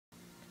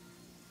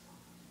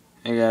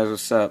Hey guys,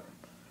 what's up?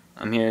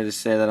 I'm here to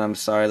say that I'm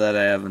sorry that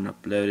I haven't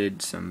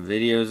uploaded some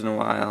videos in a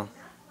while.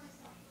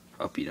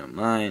 Hope you don't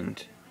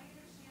mind.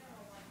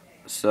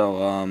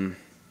 So I'm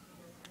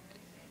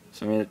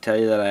here to tell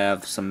you that I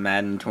have some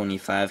Madden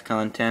 25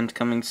 content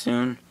coming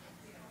soon,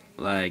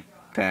 like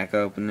pack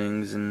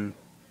openings and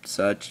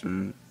such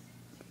and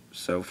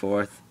so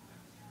forth.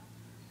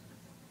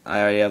 I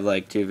already have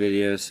like 2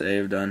 videos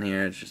saved on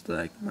here. It's just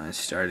like my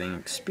starting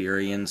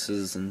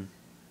experiences and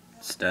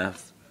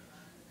stuff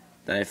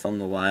that I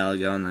filmed a while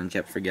ago and then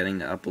kept forgetting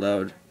to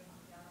upload.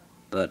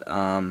 But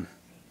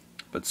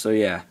so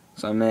yeah,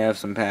 so I may have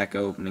some pack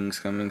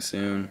openings coming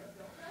soon.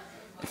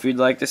 If you'd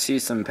like to see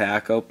some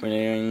pack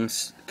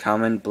openings,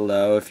 comment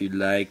below if you'd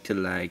like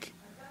to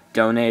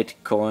donate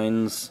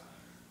coins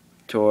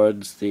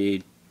towards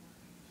the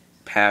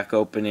pack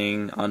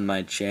opening on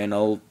my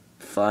channel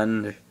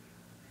fund,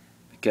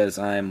 because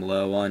I'm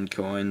low on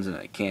coins and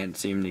I can't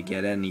seem to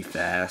get any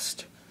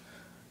fast.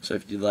 So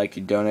if you'd like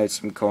to donate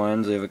some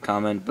coins, leave a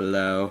comment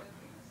below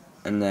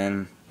and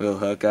then we'll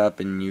hook up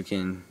and you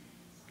can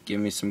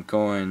give me some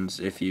coins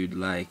if you'd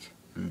like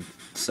and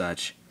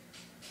such.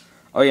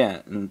 Oh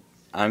yeah, and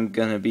I'm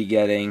gonna be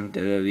getting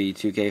WWE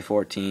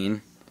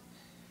 2K14.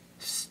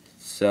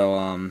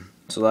 So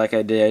like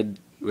I did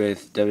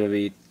with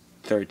WWE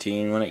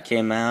 13 when it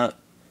came out.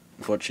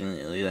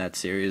 Unfortunately, that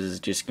series is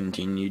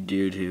discontinued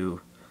due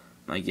to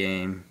my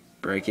game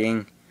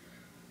breaking.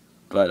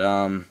 But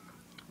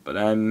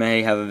I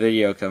may have a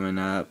video coming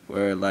up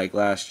where, like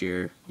last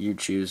year, you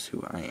choose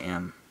who I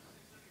am.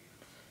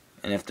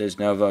 And if there's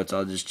no votes,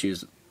 I'll just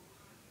choose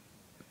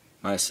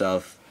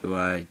myself, who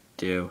I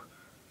do,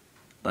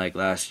 like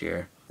last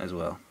year as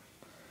well.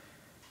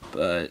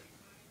 But,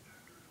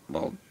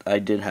 well, I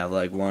did have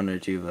like 1 or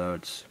 2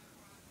 votes,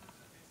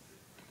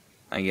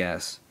 I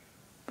guess.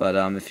 But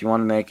if you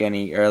want to make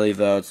any early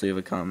votes, leave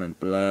a comment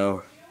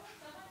below.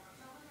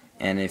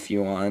 And if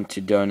you want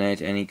to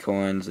donate any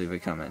coins, leave a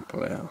comment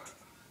below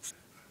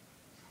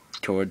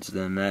towards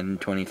the Madden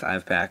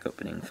 25 pack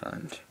opening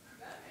fund.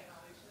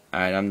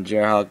 Alright, I'm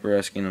Jarhawk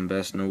Breskin. I'm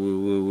best in a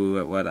woo woo woo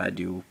at what I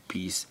do.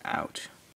 Peace out.